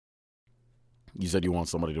You said you want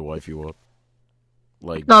somebody to wife you up,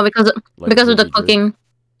 like No, because of the drippy drip, cooking.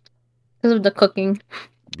 Because of the cooking.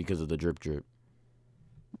 because of the drip drip.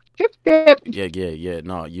 Drip drip. Yeah.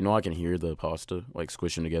 No, you know I can hear the pasta like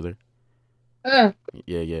squishing together. Uh,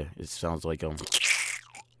 Yeah. It sounds like Let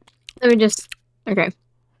me just. Okay.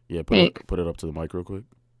 Yeah, Wait. put it up to the mic real quick.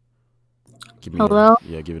 Give me Hello.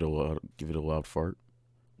 give it a loud fart.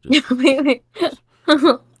 Just Wait.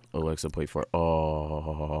 Alexa play fart.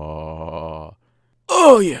 Oh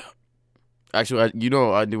yeah. Actually, I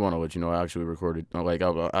do want to let you know I actually recorded. Like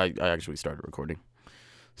I actually started recording.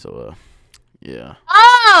 So yeah.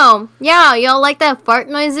 Oh, yeah. Y'all like that fart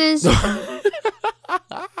noises?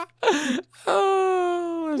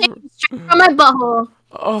 Oh, Straight from my butthole.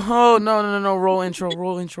 oh no! Roll intro.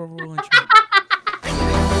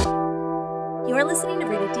 You're listening to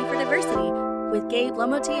Rated D for Diversity with Gabe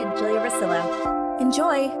Lomoti and Julia Rosillo.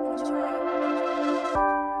 Enjoy!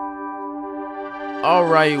 All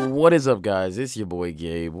right, what is up, guys? It's your boy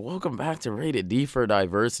Gabe. Welcome back to Rated D for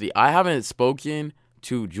Diversity. I haven't spoken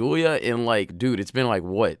to Julia in dude, it's been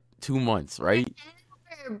what, 2 months, right?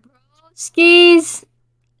 Skis.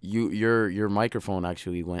 Your microphone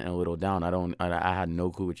actually went a little down. I had no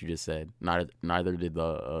clue what you just said. Neither did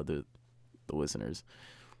the listeners.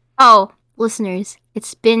 Oh, listeners,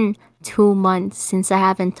 it's been 2 months since I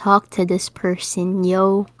haven't talked to this person,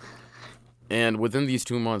 yo. And within these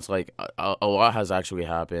 2 months, a lot has actually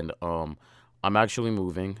happened. I'm actually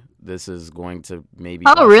moving. This is going to maybe.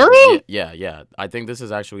 Oh, really? Yeah. I think this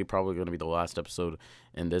is actually probably going to be the last episode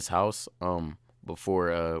in this house.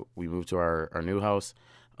 Before we move to our new house,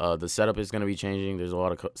 the setup is going to be changing. There's a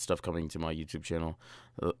lot of stuff coming to my YouTube channel.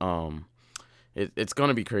 It's going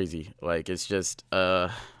to be crazy. It's just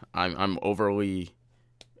I'm really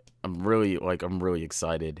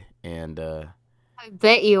excited and. I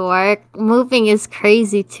bet you are. Moving is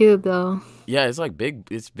crazy too, though. Yeah,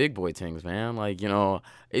 it's big boy things, man. I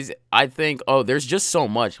think there's just so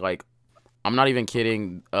much. I'm not even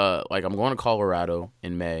kidding. I'm going to Colorado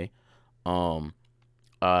in May. I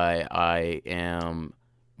am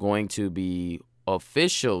going to be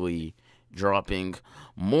officially dropping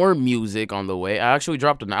more music on the way. I actually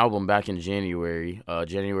dropped an album back in January.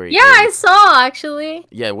 January. Yeah, 8th. I saw actually.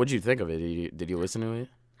 Yeah, what'd you think of it? Did you listen to it?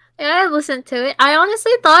 Yeah, I listened to it. I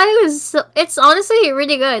honestly thought it's honestly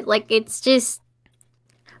really good. It's just,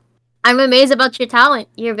 I'm amazed about your talent.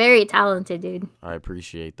 You're very talented, dude. I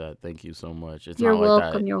appreciate that. Thank you so much. You're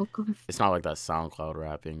welcome. It's not like that SoundCloud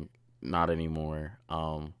rapping. Not anymore.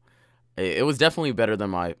 It was definitely better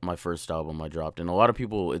than my first album I dropped. And a lot of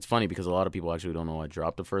people, it's funny because a lot of people actually don't know I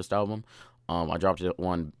dropped the first album. I dropped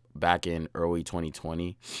one back in early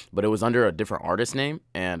 2020, but it was under a different artist name,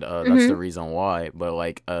 and that's the reason why. But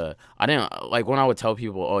I didn't when I would tell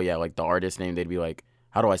people, oh yeah, the artist name, they'd be like,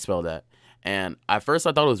 how do I spell that? And at first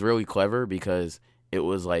I thought it was really clever because it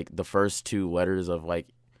was the first two letters of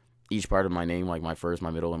each part of my name, my first,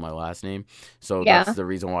 my middle, and my last name. So that's the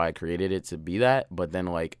reason why I created it, to be that. But then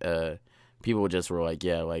people just were like,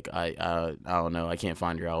 yeah, I don't know, I can't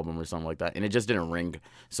find your album or something like that, and it just didn't ring.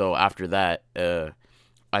 So after that,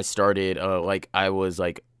 I started I was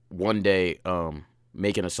one day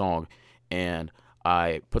making a song, and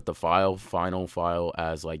I put the final file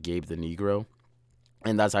as Gabe the Negro,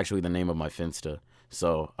 and that's actually the name of my Finsta.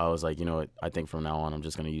 So I was like, you know what, I think from now on I'm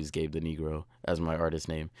just gonna use Gabe the Negro as my artist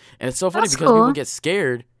name. And it's so funny because people get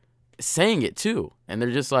scared saying it too, and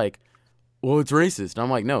they're just like, well, it's racist. And I'm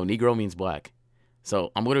like, no, Negro means black.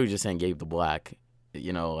 So I'm literally just saying Gabe the Black. There's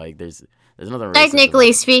nothing racist.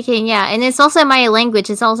 Technically speaking, yeah. And it's also my language.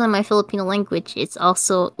 It's also my Filipino language. It's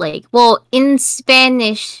also in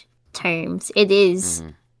Spanish terms, it is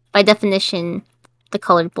by definition the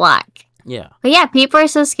color black. Yeah. But yeah, people are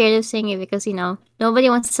so scared of saying it because, nobody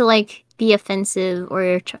wants to be offensive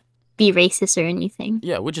or be racist or anything.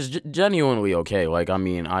 Yeah, which is genuinely okay.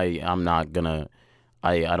 I'm not gonna,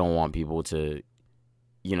 I don't want people to,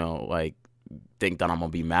 think that I'm gonna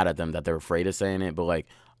be mad at them that they're afraid of saying it. But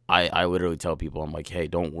I literally tell people, I'm like, hey,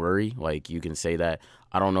 don't worry. You can say that.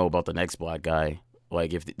 I don't know about the next black guy.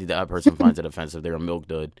 If that person finds it offensive, they're a milk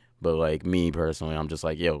dud. But me personally, I'm just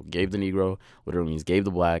yo, Gabe the Negro literally means Gabe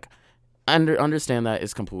the Black. Understand that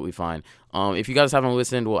it's completely fine. If you guys haven't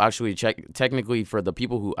listened, we'll actually check technically for the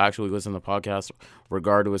people who actually listen to the podcast,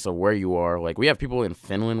 regardless of where you are. We have people in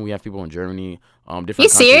Finland, we have people in Germany, different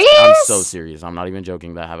countries. Serious? I'm so serious. I'm not even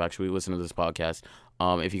joking that have actually listened to this podcast.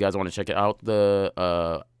 If you guys want to check it out,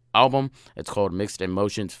 the album. It's called Mixed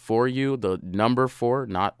Emotions For You, the number 4,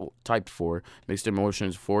 not typed 4. Mixed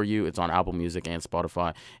Emotions For You. It's on Apple Music and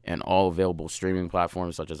Spotify and all available streaming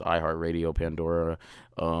platforms such as iHeartRadio, Pandora,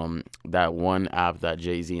 that one app that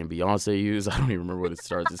Jay-Z and Beyonce use. I don't even remember what it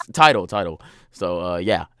starts. It's Tidal. So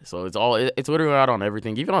yeah, so it's literally out on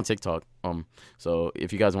everything, even on TikTok. So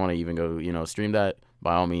if you guys want to even go, stream that,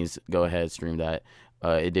 by all means, go ahead, stream that.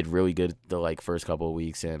 It did really good the first couple of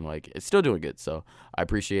weeks, and it's still doing good. So I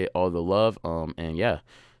appreciate all the love. And yeah,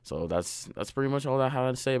 so that's pretty much all I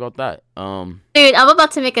have to say about that. Dude, I'm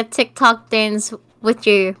about to make a TikTok dance with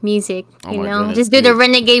your music. Oh my goodness, just do the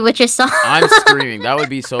Renegade with your song. I'm screaming. That would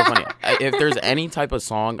be so funny. If there's any type of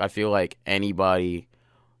song, I feel like anybody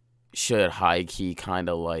should high key kind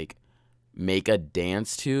of make a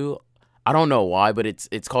dance to. I don't know why, but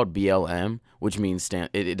it's called BLM, which means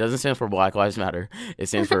it doesn't stand for Black Lives Matter. It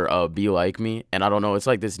stands for Be Like Me. And I don't know, it's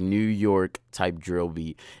like this New York type drill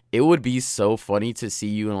beat. It would be so funny to see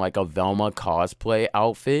you in a Velma cosplay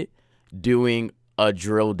outfit doing a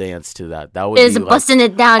drill dance to that. That would just be busting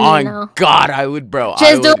it down, oh God, I would, bro.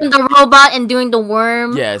 Just doing the robot and doing the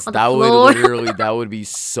worm. Yes, on that the would floor. literally, that would be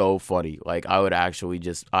so funny. I would actually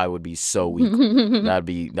I would be so weak. That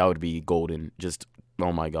would be golden. Just,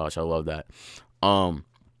 oh my gosh, I love that. But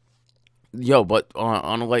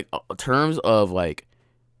on terms of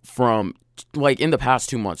from in the past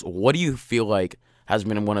 2 months, what do you feel like has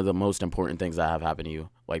been one of the most important things that have happened to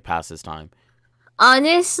you past this time?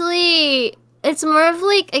 Honestly, it's more of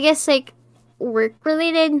I guess work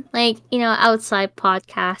related, outside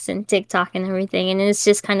podcasts and TikTok and everything. And it's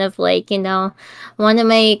just kind of one of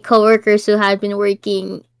my coworkers who had been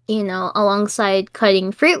working, alongside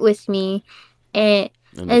cutting fruit with me, and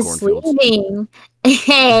is leaving.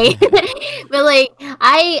 Hey, but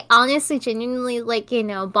I honestly genuinely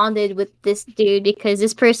bonded with this dude because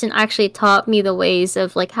this person actually taught me the ways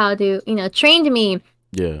of how to trained me.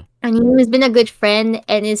 Yeah. And he's been a good friend,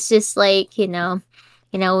 and it's just we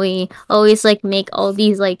always make all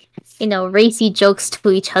these racy jokes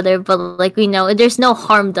to each other, but we know there's no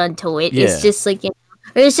harm done to it. Yeah. It's just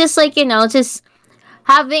it's just just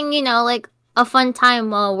having a fun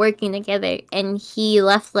time while working together. And he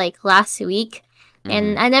left last week,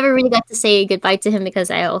 and I never really got to say goodbye to him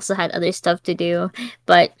because I also had other stuff to do.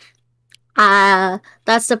 But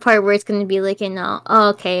that's the part where it's gonna be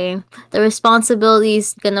okay, the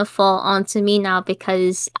responsibility's gonna fall onto me now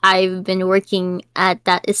because I've been working at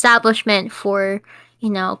that establishment for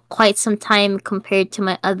quite some time compared to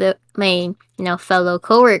my fellow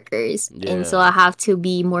coworkers. Yeah. And so I have to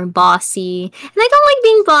be more bossy, and I don't like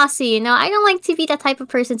being bossy. I don't like to be that type of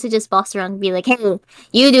person to just boss around and be like, hey,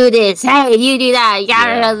 you do this, hey, you do that, you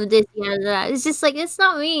gotta do this, you gotta do that. It's just it's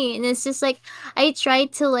not me. And it's just I try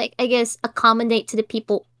to I guess accommodate to the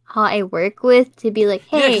people how I work with, to be hey,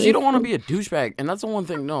 yeah, because you don't want to be a douchebag. And that's the one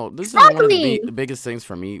thing. No, this is one of the biggest things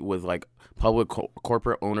for me with public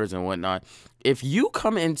corporate owners and whatnot. If you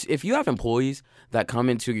have employees that come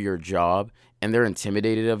into your job and they're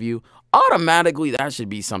intimidated of you, automatically that should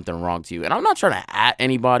be something wrong to you. And I'm not trying to at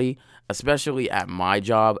anybody, especially at my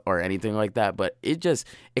job or anything like that, but it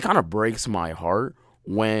kind of breaks my heart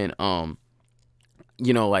when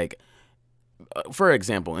for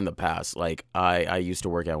example, in the past, I used to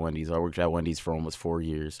work at Wendy's. I worked at Wendy's for almost 4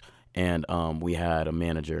 years. And we had a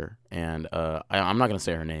manager, and I'm not gonna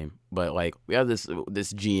say her name, but we had this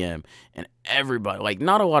GM, and everybody,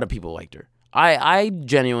 not a lot of people liked her. I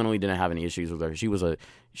genuinely didn't have any issues with her. She was a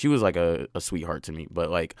sweetheart to me, but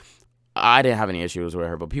I didn't have any issues with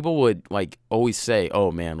her. But people would always say,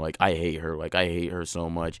 "Oh man, I hate her. I hate her so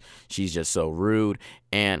much. She's just so rude."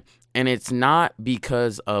 And it's not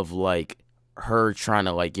because of her trying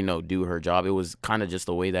to do her job. It was kind of just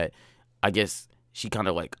the way that I guess she kind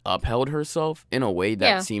of upheld herself in a way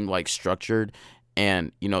that seemed structured.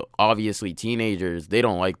 And obviously teenagers, they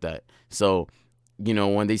don't like that. So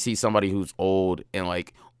when they see somebody who's old and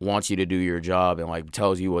wants you to do your job and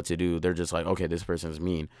tells you what to do, they're just okay, this person's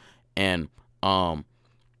mean. And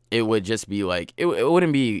it would just be it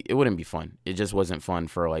wouldn't be fun. It just wasn't fun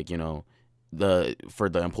for for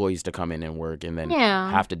the employees to come in and work and then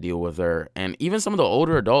have to deal with her. And even some of the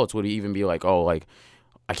older adults would even be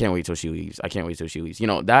I can't wait till she leaves. I can't wait till she leaves.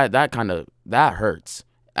 That hurts.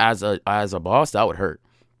 As a boss, that would hurt.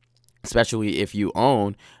 Especially if you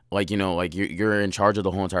own, you're in charge of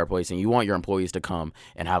the whole entire place and you want your employees to come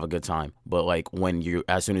and have a good time. But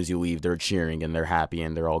as soon as you leave, they're cheering and they're happy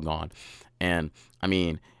and they're all gone. And I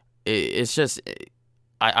mean, it's just,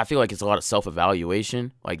 I feel it's a lot of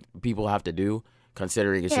self-evaluation people have to do,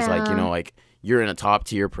 considering it's just you're in a top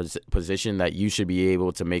tier position that you should be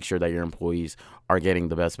able to make sure that your employees are getting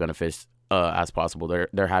the best benefits as possible.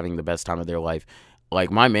 They're having the best time of their life. Like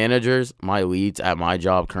my managers, my leads at my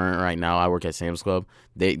job current right now, I work at Sam's Club.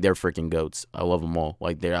 They're freaking goats. I love them all.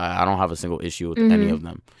 Like I don't have a single issue with any of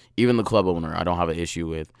them. Even the club owner, I don't have an issue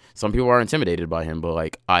with. Some people are intimidated by him, but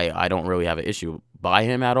like I don't really have an issue by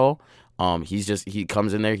him at all. He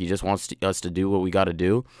comes in there. He just wants us to do what we got to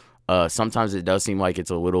do. Sometimes it does seem like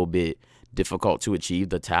it's a little bit difficult to achieve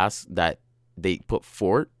the tasks that they put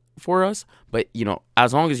forth for us, but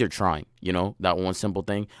as long as you're trying, that one simple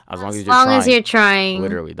thing, as long as you're trying,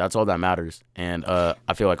 literally, that's all that matters. And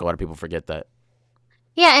I feel like a lot of people forget that.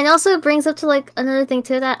 Yeah, and also it brings up to like another thing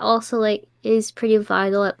too that also like is pretty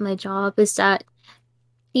vital at my job is that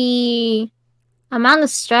the amount of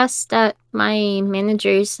stress that my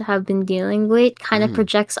managers have been dealing with kind of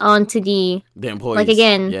projects onto the employees. Like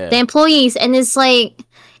again, the employees, and it's like,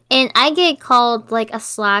 and I get called like a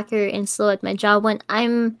slacker and slow at my job when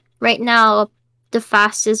I'm right now the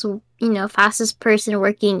fastest person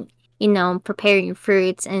working, preparing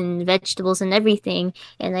fruits and vegetables and everything,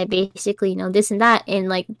 and I basically this and that, and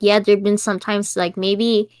like there've been sometimes like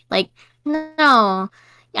maybe like no,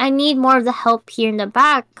 I need more of the help here in the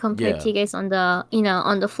back compared to you guys on the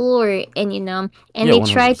on the floor, and and they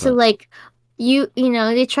try to like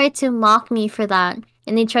they try to mock me for that,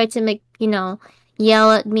 and they try to make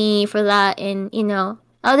yell at me for that, and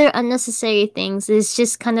other unnecessary things. It's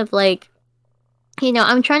just kind of like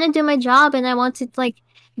I'm trying to do my job, and I want to like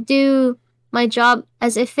do my job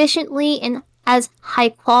as efficiently and as high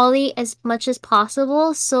quality as much as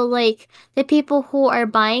possible, so like the people who are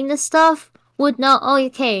buying the stuff would know, oh,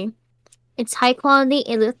 okay, it's high quality,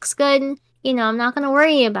 it looks good, I'm not gonna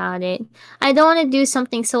worry about it. I don't want to do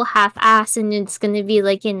something so half-assed and it's gonna be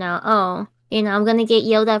like I'm gonna get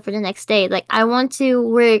yelled at for the next day. Like I want to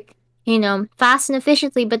work fast and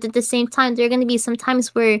efficiently, but at the same time there are going to be some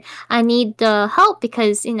times where I need the help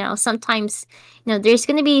because sometimes there's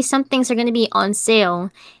going to be some things are going to be on sale,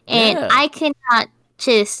 and I cannot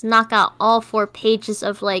just knock out all 4 pages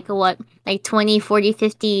of like 20, 40,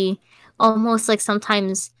 50, almost like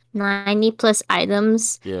sometimes 90 plus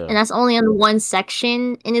items, and that's only on one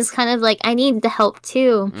section, and it's kind of like I need the help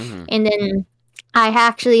too. And then I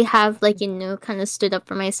actually have like kind of stood up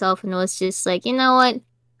for myself and was just like, you know what,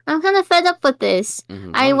 I'm kind of fed up with this.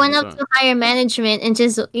 I went up to higher management and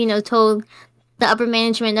just, told the upper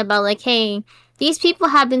management about like, hey, these people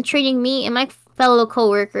have been treating me and my fellow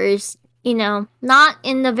coworkers, not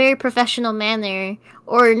in the very professional manner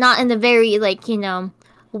or not in the very like,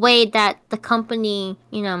 way that the company,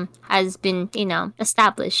 has been,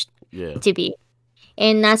 established to be.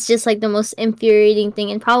 And that's just like the most infuriating thing,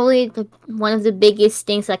 and probably one of the biggest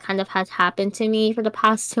things that kind of has happened to me for the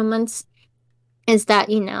past 2 months. Is that,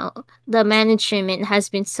 the management has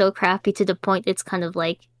been so crappy to the point it's kind of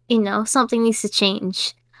like, something needs to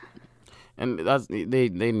change. And that's they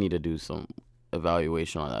need to do some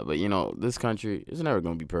evaluation on that. But, this country is never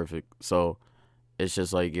going to be perfect. So it's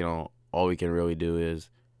just like, all we can really do is,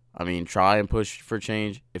 try and push for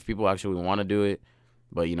change if people actually want to do it.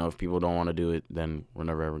 But, if people don't want to do it, then we're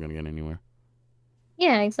never ever going to get anywhere.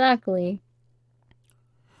 Yeah, exactly.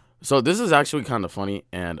 So this is actually kind of funny,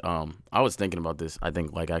 and I was thinking about this. I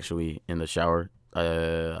think like actually in the shower.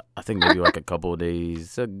 I think maybe like a couple of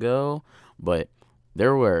days ago, but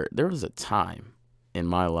there was a time in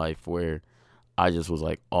my life where I just was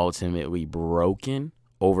like ultimately broken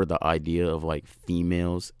over the idea of like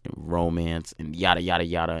females and romance and yada yada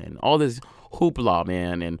yada and all this hoopla,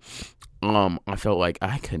 man. And I felt like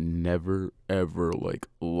I could never ever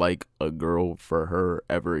like a girl for her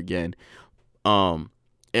ever again.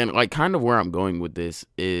 And like kind of where I'm going with this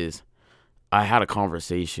is I had a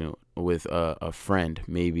conversation with a friend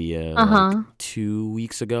maybe like 2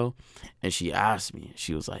 weeks ago, and she asked me,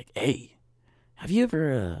 she was like, hey, have you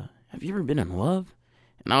ever been in love?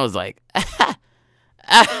 And I was like,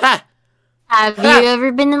 have you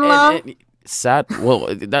ever been in love? That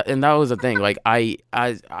was the thing. Like I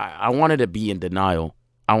wanted to be in denial.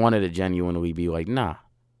 I wanted to genuinely be like, nah,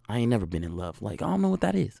 I ain't never been in love. Like I don't know what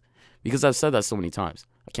that is, because I've said that so many times.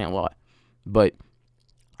 I can't lie. But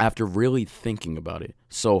after really thinking about it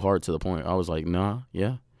so hard to the point, I was like, nah,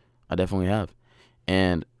 yeah, I definitely have.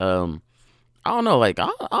 And I don't know, like I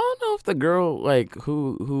don't know if the girl like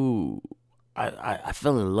who I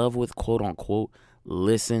fell in love with, quote unquote,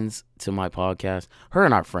 listens to my podcast. Her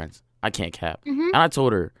and I are friends. I can't cap. And I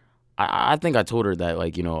told her, I think I told her that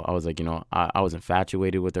like, I was like, I was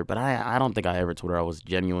infatuated with her, but I don't think I ever told her I was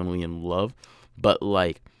genuinely in love. But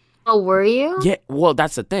like, oh, were you? Yeah, well,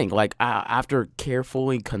 that's the thing. Like, after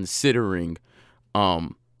carefully considering, I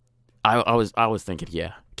was thinking,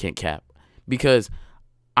 yeah, can't cap, because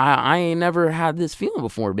I ain't never had this feeling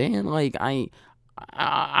before, man. Like I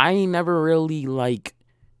ain't never really like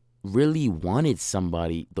really wanted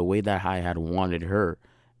somebody the way that I had wanted her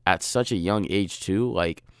at such a young age too.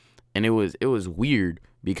 Like, and it was weird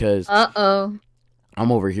because Uh-oh.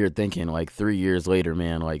 I'm over here thinking like 3 years later,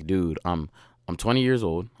 man, like, dude, I'm 20 years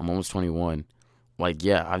old. I'm almost 21. Like,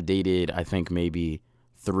 yeah, I've dated, I think maybe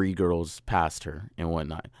 3 girls past her and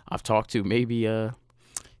whatnot. I've talked to maybe, we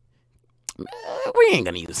ain't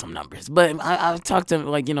gonna use some numbers, but I've talked to,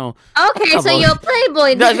 like, you know. Okay, so you're a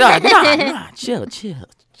playboy. Nah, chill.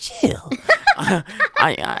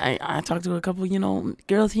 I talked to a couple, you know,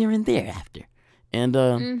 girls here and there after. And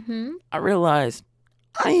I realized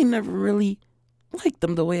I ain't never really liked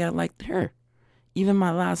them the way I liked her. Even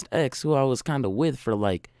my last ex, who I was kind of with for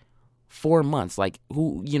like 4 months, like,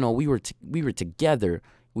 who, you know, we were together.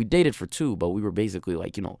 We dated for 2, but we were basically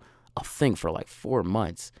like, you know, a thing for like 4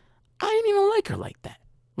 months. I didn't even like her like that.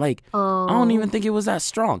 Like, I don't even think it was that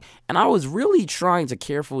strong. And I was really trying to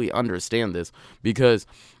carefully understand this because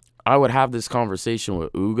I would have this conversation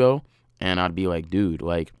with Ugo, and I'd be like, dude,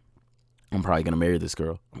 like, I'm probably gonna marry this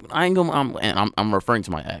girl. I'm referring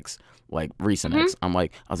to my ex, like recent ex. I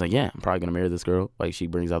was like, yeah, I'm probably gonna marry this girl. Like, she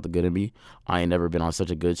brings out the good in me. I ain't never been on such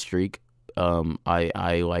a good streak.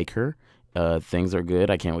 I like her. Things are good.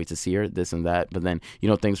 I can't wait to see her. This and that. But then, you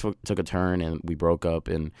know, things took a turn and we broke up.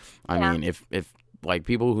 And I mean, if like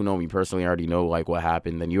people who know me personally already know like what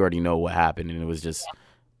happened, then you already know what happened, and it was just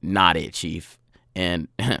not it, chief. And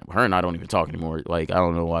her and I don't even talk anymore. Like, I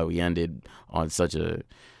don't know why we ended on such a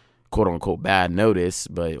quote unquote bad notice,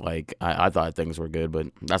 but like I thought things were good, but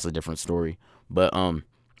that's a different story. But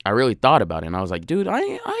I really thought about it, and I was like, dude, I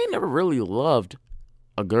ain't never really loved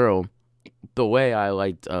a girl the way I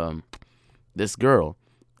liked this girl.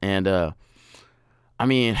 And I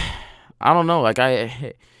mean, I don't know, like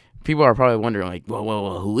people are probably wondering like,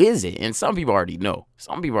 well, who is it? And some people already know.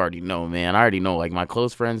 Man. I already know, like, my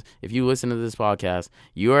close friends, if you listen to this podcast,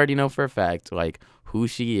 you already know for a fact like who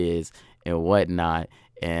she is and whatnot.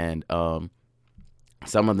 And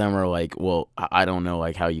some of them are like, well, I don't know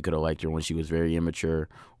like how you could have liked her when she was very immature,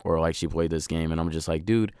 or like she played this game. And I'm just like,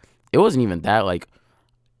 dude, it wasn't even that. Like,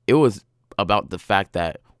 it was about the fact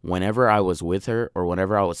that whenever I was with her or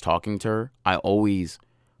whenever I was talking to her, I always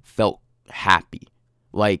felt happy.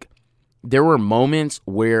 Like, there were moments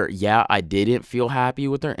where, yeah, I didn't feel happy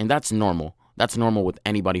with her, and that's normal. That's normal with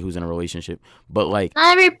anybody who's in a relationship. But like,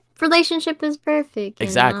 not every relationship is perfect.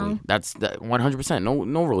 Exactly. That's 100%.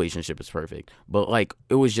 No relationship is perfect. But like,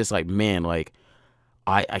 it was just like, man, like,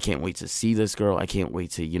 I can't wait to see this girl. I can't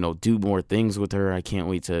wait to, you know, do more things with her. I can't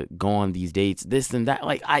wait to go on these dates, this and that.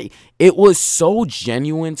 Like, it was so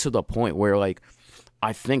genuine to the point where, like,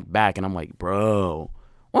 I think back and I'm like, bro,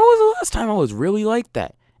 when was the last time I was really like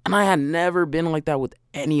that? And I had never been like that with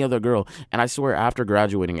any other girl. And I swear, after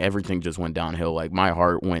graduating, everything just went downhill. Like, my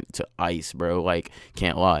heart went to ice, bro. Like,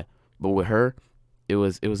 can't lie. But with her, it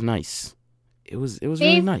was nice. It was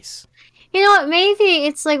really nice. You know what? Maybe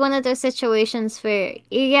it's like one of those situations where,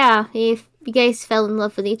 yeah, if you guys fell in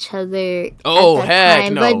love with each other. Oh, at that heck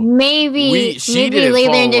time, no. But maybe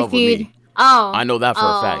later in the future. Oh, I know that for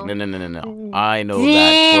a fact. No. I know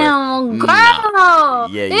Damn, that for... girl! Nah.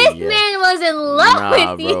 This man was in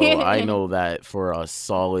love with bro, you. I know that for a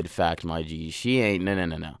solid fact, my G. She ain't...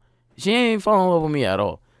 No. She ain't falling in love with me at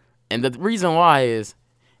all. And the reason why is...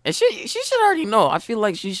 And she should already know. I feel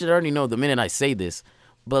like she should already know the minute I say this.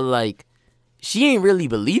 But, like, she ain't really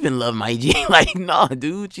believe in love, my G. Like, nah,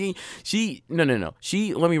 dude. No. Let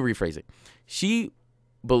me rephrase it. She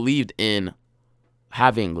believed in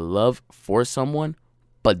having love for someone,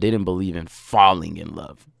 but didn't believe in falling in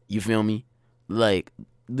love. You feel me? Like,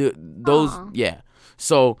 those, yeah.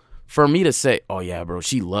 So, for me to say, oh, yeah, bro,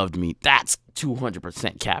 she loved me, that's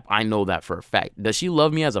 200% cap. I know that for a fact. Does she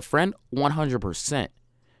love me as a friend? 100%.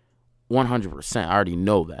 100%. I already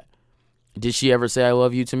know that. Did she ever say I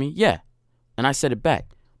love you to me? Yeah. And I said it back.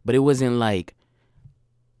 But it wasn't like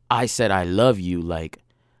I said I love you like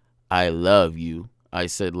I love you. I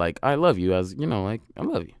said, like, I love you as, you know, like, I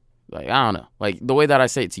love you. Like, I don't know. Like, the way that I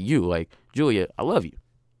say it to you, like, Julia, I love you.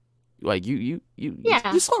 Like, you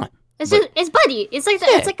slime. It's buddy. It's like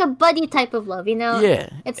it's like a buddy type of love, you know? Yeah.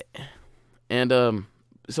 And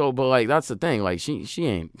so, but like, that's the thing. Like, she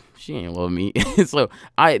ain't love me. So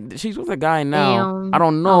she's with a guy now. Damn. I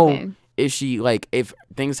don't know Okay. if she, like, if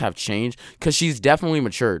things have changed, because she's definitely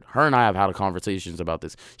matured. Her and I have had conversations about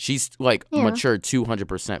this. She's like matured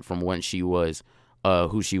 200% from when she was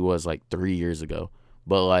who she was like 3 years ago.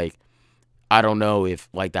 But like, I don't know if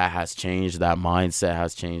like that has changed, that mindset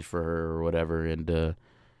has changed for her or whatever. And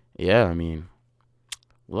yeah, I mean,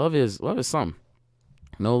 love is something.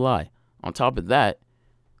 No lie. On top of that,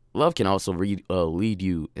 love can also lead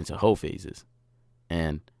you into hoe phases.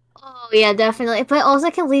 And Oh yeah, definitely. But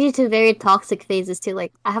also can lead you to very toxic phases too.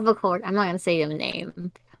 Like I have a coworker. I'm not gonna say her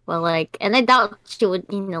name, but like, and I doubt she would,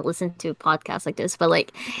 listen to podcasts like this. But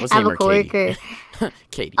like, let's I have name a her coworker. Katie.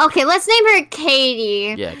 Katie. Okay, let's name her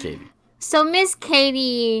Katie. Yeah, Katie. So Miss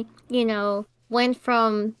Katie, went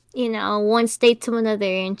from one state to another,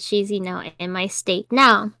 and she's in my state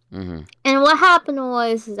now. Mm-hmm. And what happened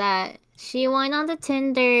was that she went on the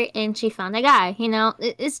Tinder and she found a guy.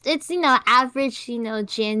 It's average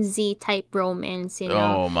Gen Z type romance.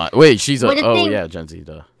 Oh my! Wait, she's yeah, Gen Z.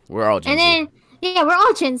 Duh. We're all Gen and Z. then yeah, we're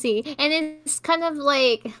all Gen Z, and it's kind of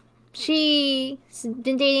like she's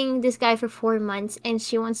been dating this guy for 4 months, and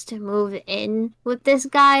she wants to move in with this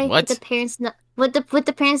guy. What? With the parents not with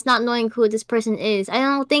the parents not knowing who this person is. I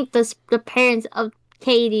don't think the parents of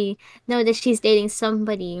Katie know that she's dating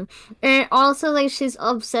somebody, and also like she's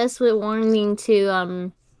obsessed with wanting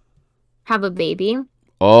to have a baby.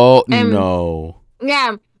 Oh no!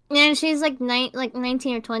 Yeah, and she's like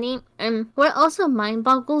 19 or 20. And what also mind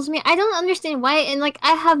boggles me, I don't understand why. And like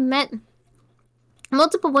I have met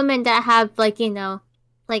multiple women that have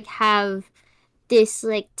have this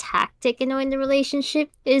like tactic in the relationship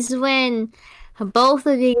is when both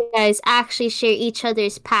of you guys actually share each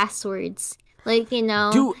other's passwords.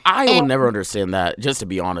 Dude, I will never understand that, just to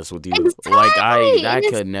be honest with you. Exactly. Like, that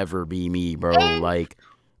could never be me, bro. Like,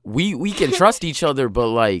 we can trust each other, but,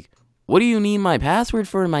 like, what do you need my password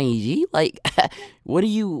for, my EG? Like, what are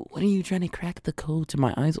you trying to crack the code to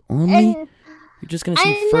my eyes only? You're just gonna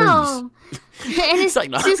see furries. And it's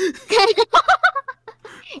like, no. just and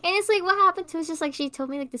it's like what happened to us, just like she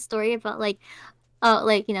told me like the story about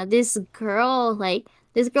this girl,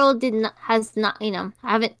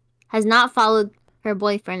 has not followed her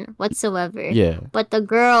boyfriend whatsoever. Yeah. But the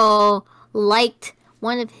girl liked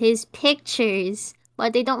one of his pictures,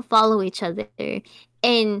 but they don't follow each other.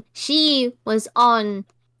 And she was on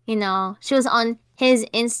his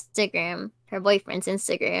Instagram, her boyfriend's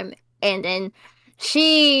Instagram. And then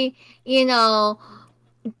she,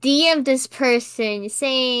 DM'd this person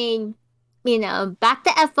saying, back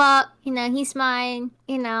the F up, he's mine,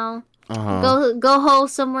 go hold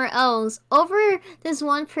somewhere else. Over this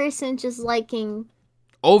one person just liking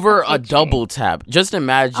over a double tap. Just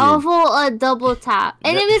imagine. Over a double tap.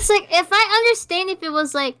 And if it's like, if I understand if it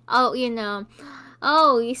was like,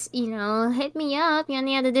 hit me up,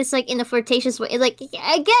 this like in a flirtatious way. Like, I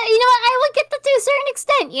get, I would get that to a certain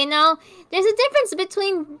extent, There's a difference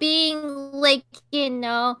between being like, being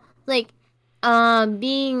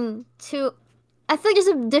too. I feel like there's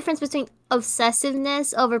a difference between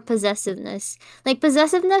obsessiveness over possessiveness. Like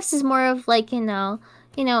possessiveness is more of like, you're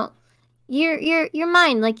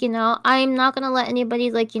mine. Like, I'm not gonna let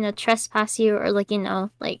anybody like, trespass you or like,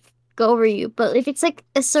 like go over you. But if it's like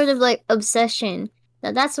a sort of like obsession,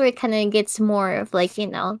 that's where it kind of gets more of like,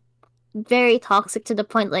 very toxic to the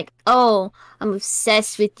point like, oh, I'm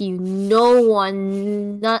obsessed with you. No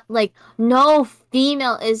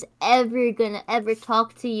female is ever gonna ever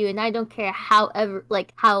talk to you, and I don't care how it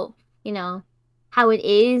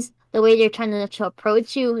is, the way they're trying to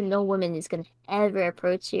approach you, no woman is gonna ever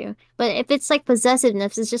approach you. But if it's like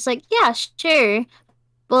possessiveness, it's just like, yeah, sure.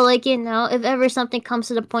 But like, if ever something comes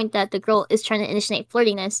to the point that the girl is trying to initiate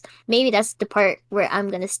flirtiness, maybe that's the part where I'm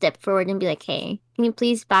gonna step forward and be like, hey, can you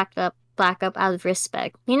please back up out of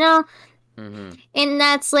respect, Mm-hmm. And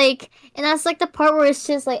that's like the part where it's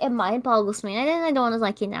just like it mind boggles me. And I don't want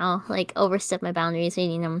to like overstep my boundaries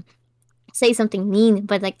and say something mean.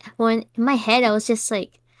 But like when in my head I was just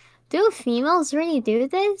like, do females really do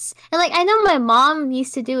this? And like I know my mom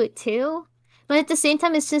used to do it too, but at the same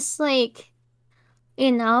time it's just like,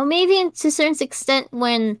 maybe to a certain extent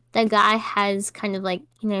when the guy has kind of like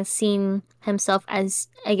seen himself as,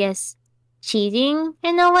 I guess, cheating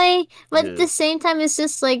in a way, but at the same time it's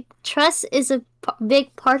just like trust is a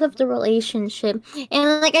big part of the relationship.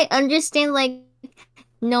 And like I understand like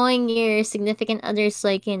knowing your significant other's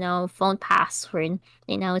like phone password,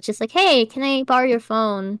 it's just like, hey, can I borrow your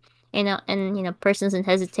phone, and person doesn't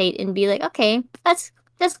hesitate and be like, okay, that's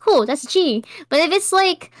cool, that's G. But if it's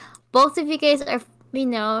like both of you guys are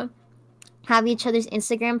have each other's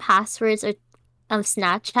Instagram passwords or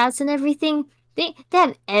Snapchats and everything, They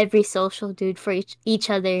have every social, dude, for each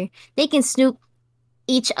other. They can snoop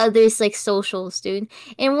each other's like socials, dude.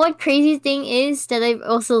 And one crazy thing is that I've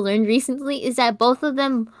also learned recently is that both of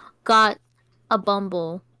them got a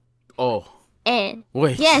Bumble. Oh. And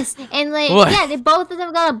wait. Yes, and like what? Yeah, they both of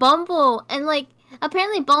them got a Bumble, and like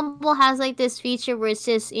apparently Bumble has like this feature where it's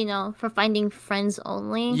just for finding friends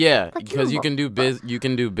only. Yeah, because you can do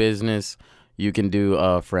business. You can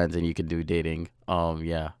do friends and you can do dating.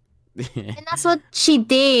 Yeah. And that's what she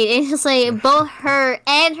did. It's just like both her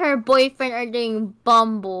and her boyfriend are doing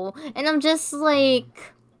Bumble. And I'm just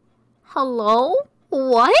like, hello?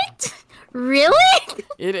 What? Really?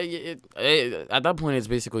 At that point, it's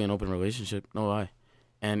basically an open relationship. No lie.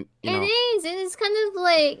 And you know, It is, and it's kind of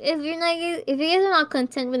like if you guys are not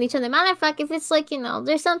content with each other. Matter of fact, if it's like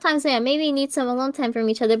there's sometimes maybe you need some alone time from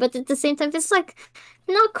each other, but at the same time, if it's like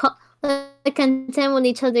you're not like content with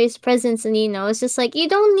each other's presence, and it's just like you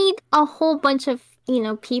don't need a whole bunch of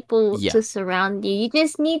people to surround you. You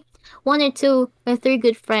just need 1 or 2 or 3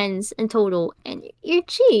 good friends in total, and you're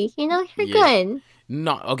G. You're good.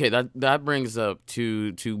 No, okay. That brings up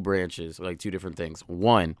two branches, like 2 different things.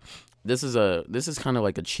 One. This is kind of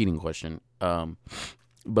like a cheating question.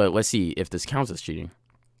 But let's see if this counts as cheating.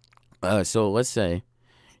 So let's say,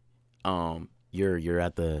 you're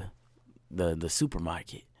at the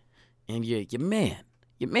supermarket, and your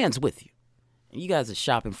man's with you, and you guys are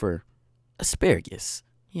shopping for asparagus.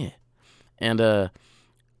 Yeah, and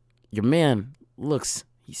your man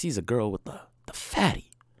he sees a girl with the fatty,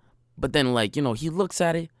 but then he looks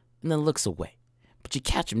at it and then looks away, but you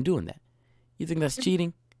catch him doing that. You think that's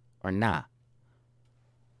cheating? Or nah?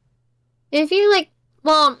 If you I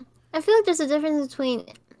feel like there's a difference between.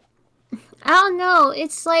 I don't know.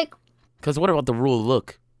 It's like. Cause what about the rule?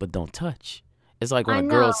 Look, but don't touch. It's like when a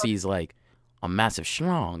girl sees like a massive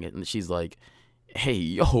schlong, and she's like, "Hey,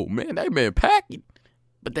 yo, man, that man packing,"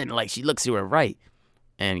 but then she looks to her right,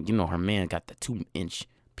 and her man got the 2-inch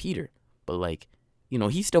Peter, but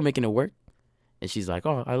he's still making it work, and she's like,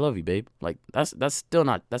 "Oh, I love you, babe." That's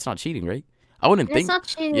not cheating, right? I wouldn't think. It's not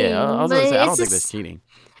cheating. Yeah, I was gonna say I don't think that's cheating.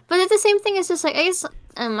 But it's the same thing. It's just like I guess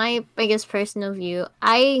my biggest personal view.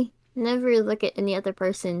 I never look at any other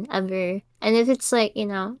person ever, and if it's not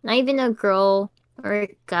even a girl or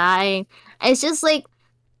a guy, it's just like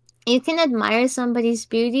you can admire somebody's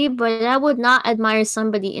beauty, but I would not admire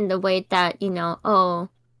somebody in the way that oh,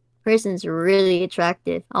 person's really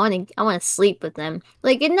attractive. I want to sleep with them.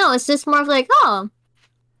 It's just more of oh,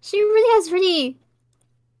 she really has really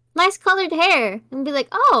nice colored hair, and be like,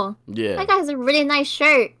 oh, yeah, that guy has a really nice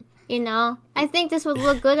shirt. I think this would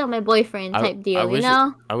look good on my boyfriend type deal.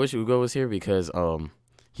 I wish Ugo was here because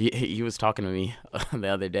he was talking to me the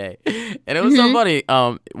other day, and it was so funny.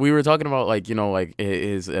 We were talking about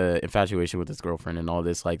his infatuation with his girlfriend and all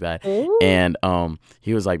this like that. Ooh. And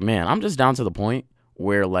he was like, man, I'm just down to the point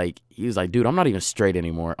where he was like, dude, I'm not even straight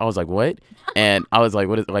anymore. I was like, what? And I was like,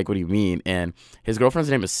 what do you mean? And his girlfriend's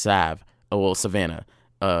name is Savannah.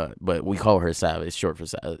 But we call her Sav. It's short for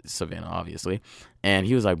Savannah, obviously. And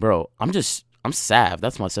he was like, bro, I'm Sav.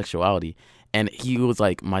 That's my sexuality. And he was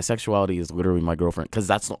like, my sexuality is literally my girlfriend, because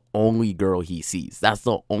that's the only girl he sees. That's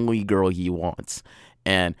the only girl he wants.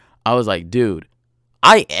 And I was like, dude,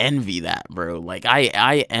 I envy that, bro.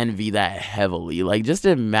 I envy that heavily. Just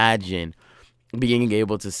imagine being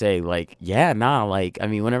able to say, yeah, nah, I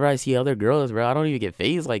mean, whenever I see other girls, bro, I don't even get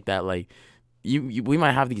fazed like that. We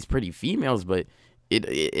might have these pretty females, but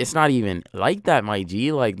it's not even like that, my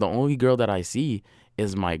G. The only girl that I see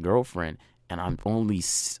is my girlfriend, and I'm only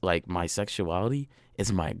my sexuality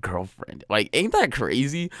is my girlfriend. Ain't that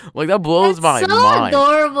crazy? That blows my mind. So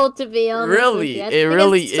adorable, to be honest. Really, it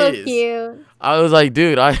really is. So cute. I was like,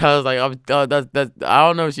 dude, I was like, that's I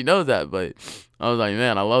don't know if she knows that, but I was like,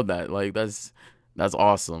 man, I love that. That's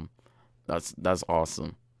awesome. That's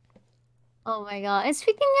awesome. Oh my god! And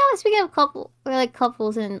speaking of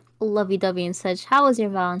couples and lovey-dovey and such, how was your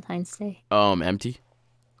Valentine's Day? Empty.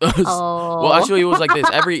 Oh. Well, actually, it was like this.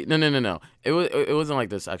 No. It wasn't like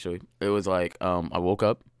this. Actually, it was I woke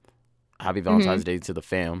up. Happy Valentine's Day to the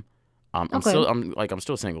fam. I'm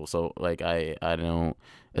still single, so I don't.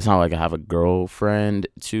 It's not like I have a girlfriend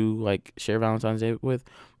to share Valentine's Day with,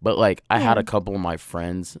 but I had a couple of my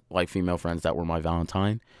friends, female friends, that were my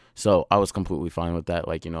Valentine, so I was completely fine with that.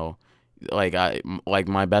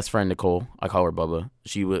 My best friend Nicole, I call her Bubba.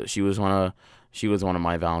 She was one of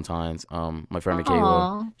my Valentines. My friend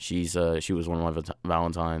Michaela, she was one of my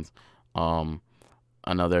Valentines.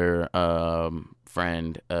 Another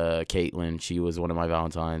friend, Caitlin, she was one of my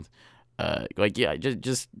Valentines.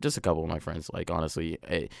 Just a couple of my friends. Honestly,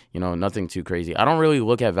 nothing too crazy. I don't really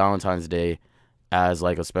look at Valentine's Day as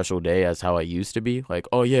a special day as how I used to be.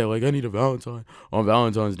 Oh yeah, I need a Valentine on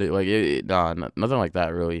Valentine's Day. Nothing like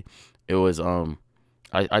that really. It was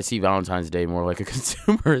I see Valentine's Day more like a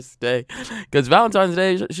consumerist day, because Valentine's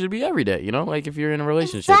Day should be every day. You know, like if you're in a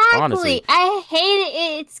relationship. Honestly, Exactly. I hate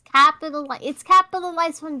it. It's capitalized. It's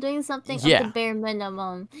capitalized when doing something of the Yeah. bare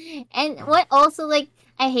minimum. And what also like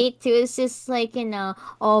I hate too is just like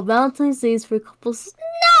oh, Valentine's Day is for couples.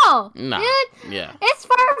 No, Nah. dude. Yeah. It's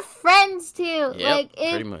for friends too. Yep. Like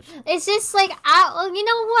Pretty much. it's just like you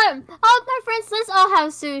know what? All of my friends, let's all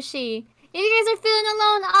have sushi. If you guys are feeling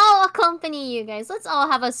alone, I'll accompany you guys. Let's all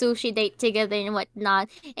have a sushi date together and whatnot.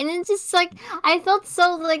 And it's just like I felt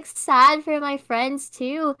so like sad for my friends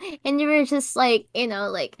too. And they were just like,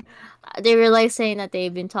 they were like saying that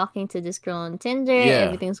they've been talking to this girl on Tinder, Yeah.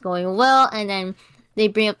 everything's going well, and then they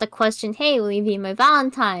bring up the question, "Hey, will you be my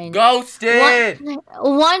Valentine?" Ghosted.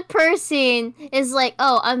 One person is like,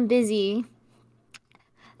 "Oh, I'm busy,"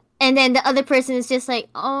 and then the other person is just like,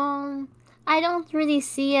 I don't really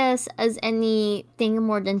see us as anything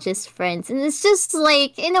more than just friends. And it's just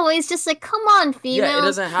like, in a way, it's just like, come on, females. Yeah, it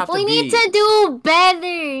doesn't have to we be. need to do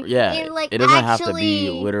better. Yeah, And, like, it doesn't have to actually... be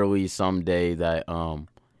literally someday that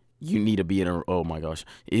you need to be in a. Oh my gosh,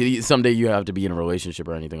 someday you have to be in a relationship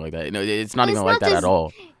or anything like that. No, it's not even like that at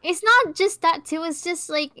all. It's not just that too. It's just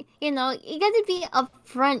like you gotta be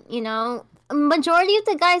upfront. Majority of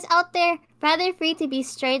the guys out there rather free to be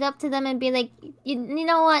straight up to them and be like, you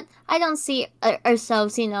know what? I don't see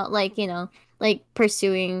ourselves, like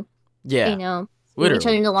pursuing, Yeah. with each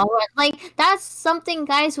other in the long run. Like that's something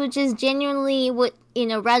guys would just genuinely would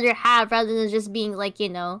rather have rather than just being like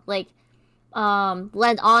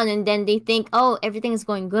led on, and then they think, oh, everything's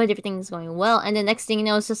going good, everything's going well, and the next thing you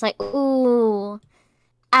know, it's just like, ooh,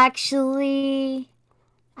 actually,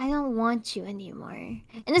 I don't want you anymore. And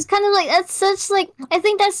it's kind of like, that's such like, I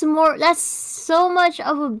think that's so much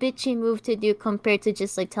of a bitchy move to do compared to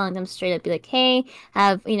just like telling them straight up, be like, hey,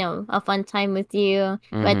 have, a fun time with you.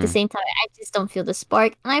 But at the same time, I just don't feel the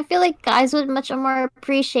spark. And I feel like guys would much more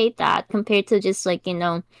appreciate that compared to just like,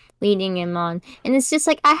 leading him on. And it's just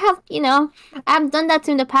like, I've done that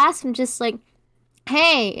too in the past. I'm just like,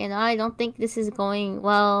 hey, I don't think this is going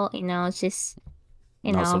well. It's just...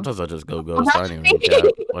 No, sometimes I just go ghost. I don't even cap.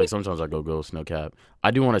 Like sometimes I go ghost, no cap. I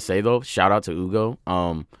do want to say though, shout out to Ugo.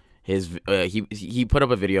 He put up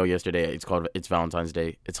a video yesterday. It's Valentine's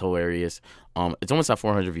Day. It's hilarious. It's almost at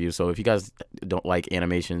 400 views. So if you guys don't like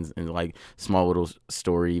animations and like small little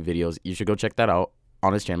story videos, you should go check that out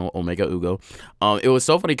on his channel, Omega Ugo. It was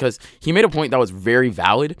so funny because he made a point that was very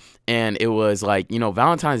valid, and it was like,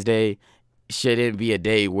 Valentine's Day shouldn't be a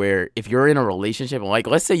day where if you're in a relationship, like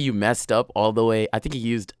let's say you messed up all the way, I think he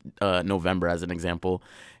used November as an example,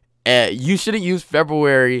 you shouldn't use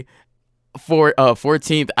February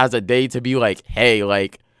 14th as a day to be like, hey,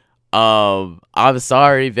 like I'm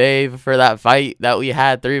sorry babe for that fight that we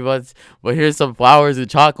had 3 months, but here's some flowers and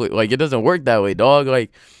chocolate. Like it doesn't work that way, dog.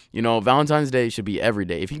 Like Valentine's Day should be every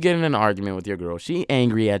day. If you get in an argument with your girl, she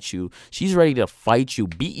angry at you, she's ready to fight you,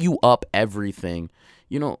 beat you up, everything,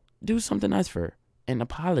 do something nice for her and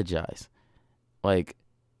apologize. Like,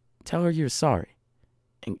 tell her you're sorry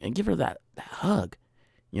and give her that hug.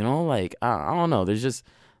 Like, I don't know. There's just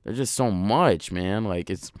so much, man.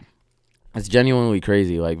 Like, it's genuinely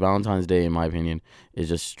crazy. Like, Valentine's Day, in my opinion, is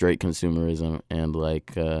just straight consumerism. And,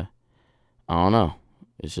 like, I don't know.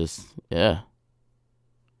 It's just, yeah.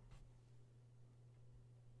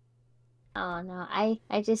 Oh, no.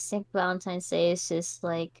 I just think Valentine's Day is just,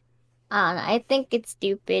 like, I don't know. I think it's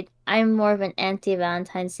stupid. I'm more of an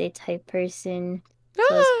anti-Valentine's Day type person. So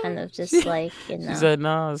it's kind of just like, She said,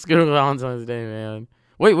 nah, it's good Valentine's Day, man.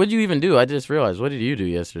 Wait, what did you even do? I just realized. What did you do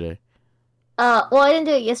yesterday? Well, I didn't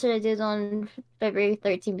do it yesterday. I did it on February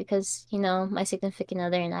 13th because, my significant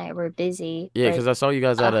other and I were busy. Yeah, because I saw you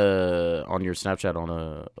guys on your Snapchat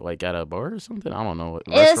at a bar or something. I don't know. It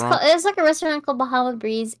was like a restaurant called Bahama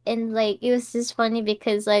Breeze. And, like, it was just funny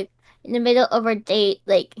because, like, in the middle of our date,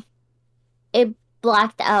 like, it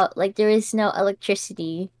blacked out. Like, there is no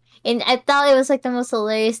electricity. And I thought it was, like, the most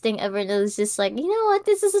hilarious thing ever. And it was just like, you know what?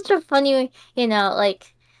 This is such a funny,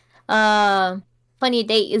 funny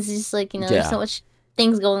date. It's just like, there's so much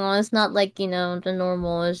things going on. It's not like, the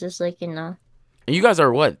normal. It's just like, And you guys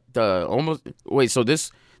are what? Wait, so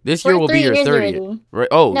this year will be your 30th, right?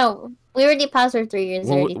 Oh. No, we already passed our 3 years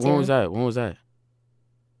already, when was that?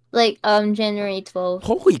 Like, January 12th.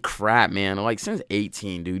 Holy crap, man. Like, since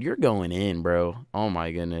 18, dude, you're going in, bro. Oh,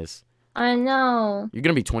 my goodness. I know. You're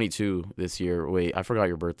going to be 22 this year. Wait, I forgot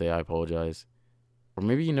your birthday. I apologize. Or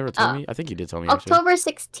maybe you never told me. I think you did tell me, actually. October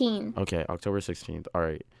 16th. Okay, October 16th. All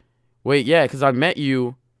right. Wait, yeah, because I met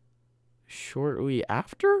you shortly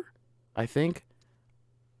after, I think.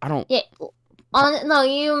 I don't... Yeah. No,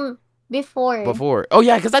 you Before. Before. Oh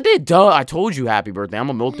yeah, because I did. Duh, I told you happy birthday. I'm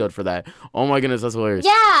a milk dud for that. Oh my goodness, that's hilarious.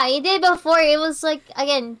 Yeah, you did before. It was like,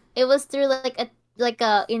 again, it was through like a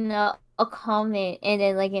a comment, and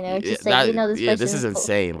then like just like this person. This is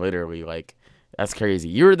insane. Literally, like that's crazy.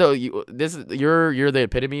 You're the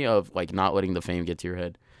epitome of like not letting the fame get to your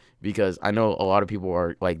head, because I know a lot of people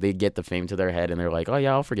are like they get the fame to their head and they're like, oh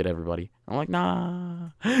yeah, I'll forget everybody. I'm like, nah.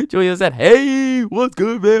 Julia said, hey, what's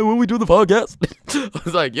good, man? When we do the podcast, I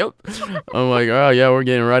was like, yep. I'm like, oh yeah, we're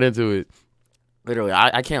getting right into it. Literally,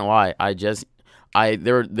 I can't lie.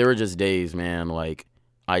 There were just days, man, like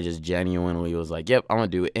I just genuinely was like, yep, I'm gonna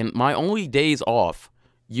do it. And my only days off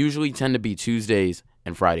usually tend to be Tuesdays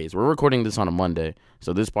and Fridays. We're recording this on a Monday,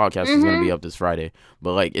 so this podcast is gonna be up this Friday.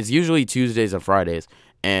 But like it's usually Tuesdays and Fridays,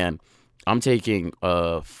 and I'm taking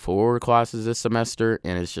 4 classes this semester,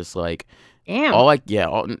 and it's just like damn.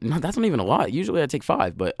 No, that's not even a lot. Usually I take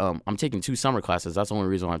 5, but I'm taking 2 summer classes. That's the only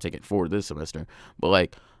reason why I'm taking 4 this semester. But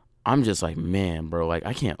like I'm just like, man, bro, like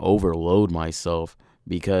I can't overload myself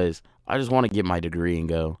because I just want to get my degree and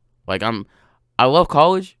go. Like I love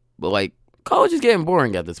college, but like college is getting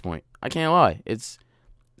boring at this point. I can't lie. It's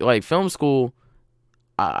like film school.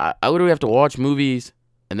 I literally have to watch movies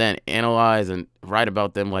and then analyze and write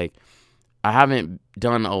about them. Like I haven't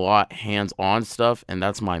done a lot hands-on stuff, and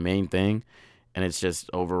that's my main thing. And it's just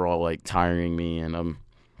overall like tiring me, and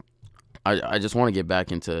I just want to get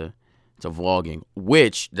back into vlogging,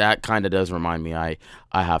 which that kind of does remind me I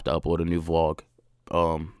have to upload a new vlog,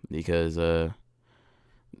 because the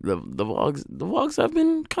vlogs I've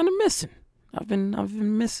been kind of missing. I've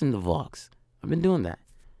been missing the vlogs. I've been doing that.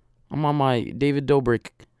 I'm on my David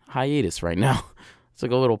Dobrik hiatus right now.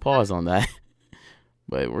 Took a little pause on that,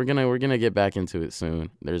 but we're gonna get back into it soon.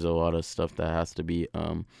 There's a lot of stuff that has to be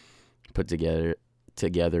put together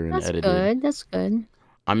and edited. That's good.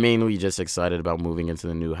 I'm mainly just excited about moving into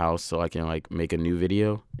the new house so I can like make a new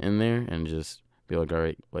video in there and just be like, all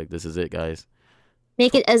right, like this is it, guys.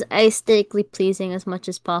 Make it as aesthetically pleasing as much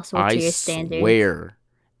as possible to your standards. I swear.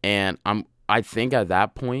 And I think at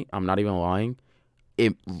that point, I'm not even lying,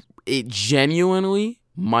 it genuinely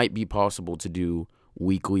might be possible to do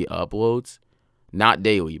weekly uploads. Not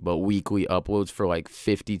daily, but weekly uploads for like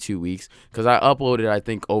 52 weeks. Because I uploaded, I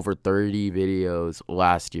think, over 30 videos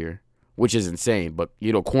last year, which is insane. But,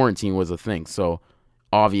 quarantine was a thing. So,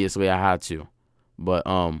 obviously, I had to. But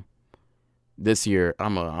this year,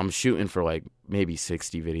 I'm shooting for like maybe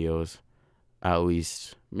 60 videos. At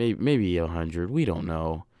least. Maybe 100. We don't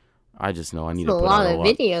know. I just know I need to put out a lot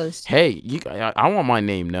of videos. Hey, I want my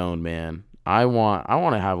name known, man. I want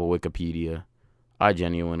to have a Wikipedia. I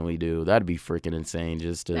genuinely do. That'd be freaking insane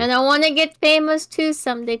just to... And I want to get famous too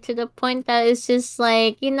someday, to the point that it's just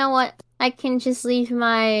like, you know what? I can just leave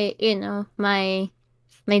my,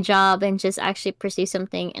 my job and just actually pursue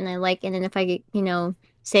something and I like it. And then if I get,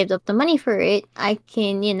 saved up the money for it, I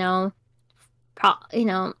can,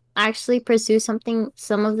 actually pursue some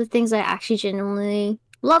of the things I actually genuinely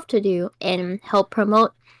love to do and help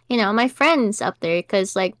promote, my friends up there.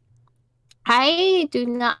 Because, like, I'm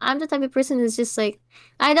the type of person who's just like,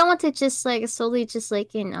 I don't want to just like solely just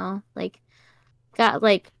like,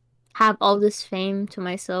 have all this fame to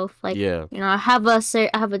myself. Like, yeah. I have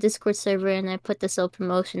a Discord server and I put the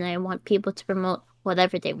self-promotion. I want people to promote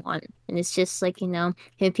whatever they want. And it's just like,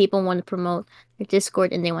 if people want to promote their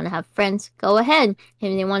Discord and they want to have friends, go ahead.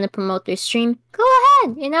 If they want to promote their stream, go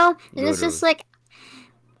ahead, And literally. It's just like,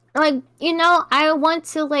 I want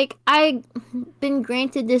to, like, I've been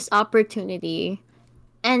granted this opportunity,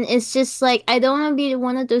 and it's just, like, I don't want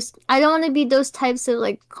to be those types of,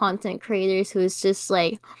 like, content creators who's just,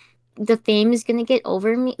 like, the fame is gonna get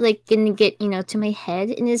over me, like, gonna get, to my head,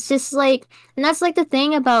 and it's just, like, and that's, like, the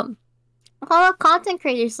thing about a lot of content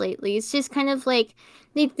creators lately. It's just kind of, like,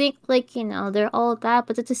 they think, like, they're all that,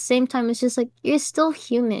 but at the same time, it's just, like, you're still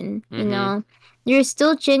human, You're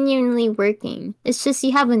still genuinely working. It's just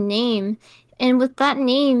you have a name. And with that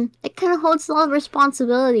name, it kind of holds a lot of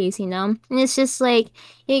responsibilities, And it's just like,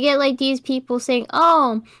 you get like these people saying,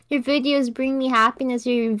 oh, your videos bring me happiness,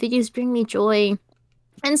 your videos bring me joy,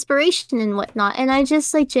 inspiration and whatnot. And I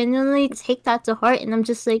just like genuinely take that to heart. And I'm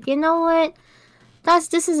just like, you know what?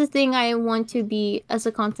 This is the thing I want to be as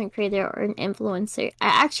a content creator or an influencer. I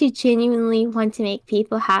actually genuinely want to make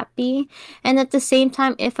people happy. And at the same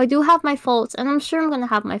time, if I do have my faults, and I'm sure I'm going to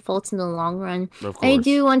have my faults in the long run, I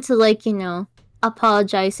do want to, like,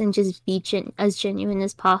 apologize and just be as genuine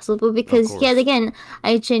as possible. Because, yet again,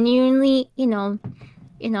 I genuinely,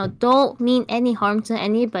 don't mean any harm to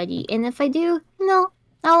anybody. And if I do,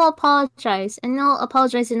 I'll apologize. And I'll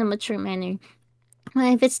apologize in a mature manner.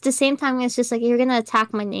 If it's the same time, it's just like you're gonna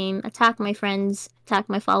attack my name, attack my friends, attack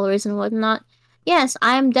my followers and whatnot. Yes,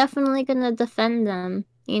 I'm definitely gonna defend them,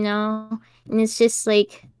 you know? And it's just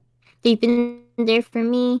like they've been there for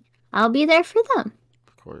me, I'll be there for them.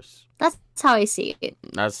 Of course. That's how I see it.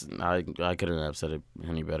 I couldn't have said it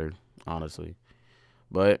any better, honestly.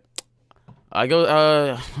 But I go.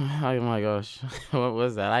 Oh my gosh, what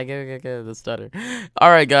was that? I get the stutter. All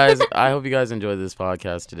right, guys. I hope you guys enjoyed this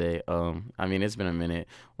podcast today. I mean, it's been a minute.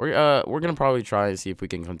 We're gonna probably try and see if we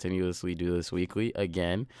can continuously do this weekly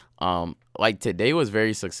again. Like today was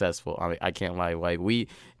very successful. I mean, I can't lie. Like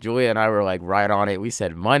Julia and I were like right on it. We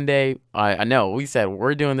said Monday. I know. We said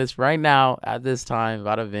we're doing this right now at this time.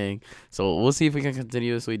 Bada bing. So we'll see if we can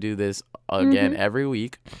continuously do this again every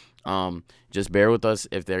week. Just bear with us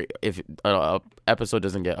if episode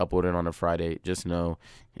doesn't get uploaded on a Friday. Just know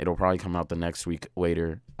it'll probably come out the next week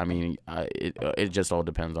later. I mean, it just all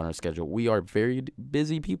depends on our schedule. We are very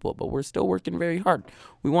busy people, but we're still working very hard.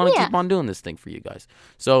 We want to keep on doing this thing for you guys.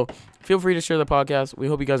 So feel free to share the podcast. We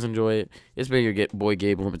hope you guys enjoy it. It's been your boy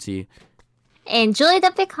Gabe Limity. And Julie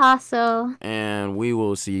the Picasso. And we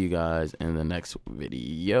will see you guys in the next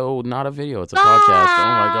video. Not a video, it's a podcast.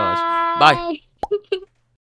 Oh my gosh. Bye.